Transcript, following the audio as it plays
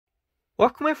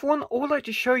Welcome everyone, I would like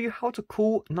to show you how to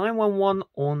call 911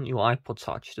 on your iPod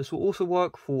Touch. This will also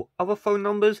work for other phone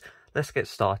numbers. Let's get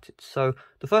started. So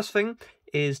the first thing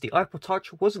is the iPod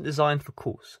Touch wasn't designed for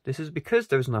calls. This is because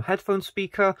there is no headphone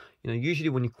speaker. Usually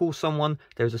when you call someone,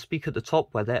 there's a speaker at the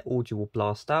top where their audio will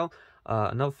blast out.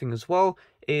 Another thing as well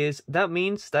is that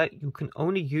means that you can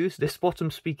only use this bottom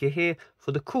speaker here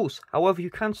for the calls. However, you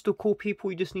can still call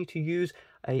people. You just need to use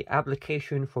a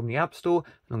application from the App Store,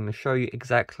 and I'm going to show you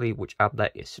exactly which app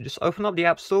that is. So just open up the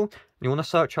App Store and you want to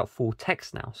search out for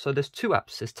Text Now. So there's two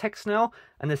apps, there's Text Now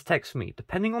and there's Text Me.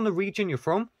 Depending on the region you're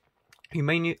from, you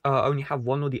may only have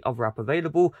one or the other app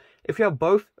available. If you have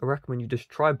both, I recommend you just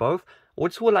try both.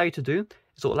 What this will allow you to do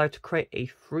is it will allow you to create a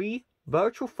free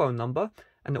virtual phone number,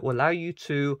 and it will allow you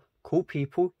to call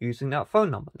people using that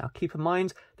phone number. Now keep in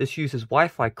mind, this uses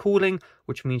Wi-Fi calling,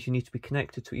 which means you need to be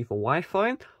connected to either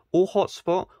Wi-Fi or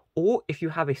hotspot, or if you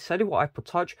have a cellular iPod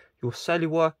Touch, your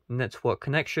cellular network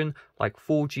connection like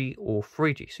 4G or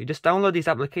 3G. So you just download these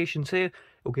applications here, it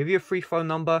will give you a free phone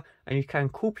number, and you can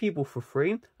call people for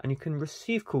free, and you can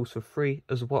receive calls for free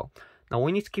as well. Now what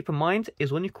you need to keep in mind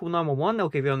is when you call 911, they'll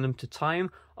give you unlimited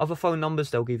time. Other phone numbers,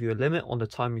 they'll give you a limit on the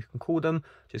time you can call them.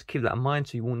 Just keep that in mind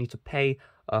so you won't need to pay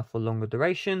for longer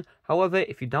duration. However,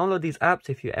 if you download these apps,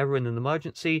 if you're ever in an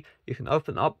emergency, you can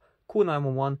open up, call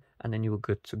 911, and then you are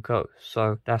good to go.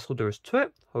 So that's all there is to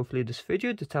it. Hopefully this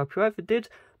video did help you out. If it did,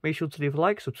 make sure to leave a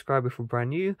like, subscribe if you're brand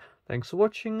new. Thanks for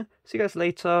watching. See you guys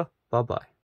later. Bye bye.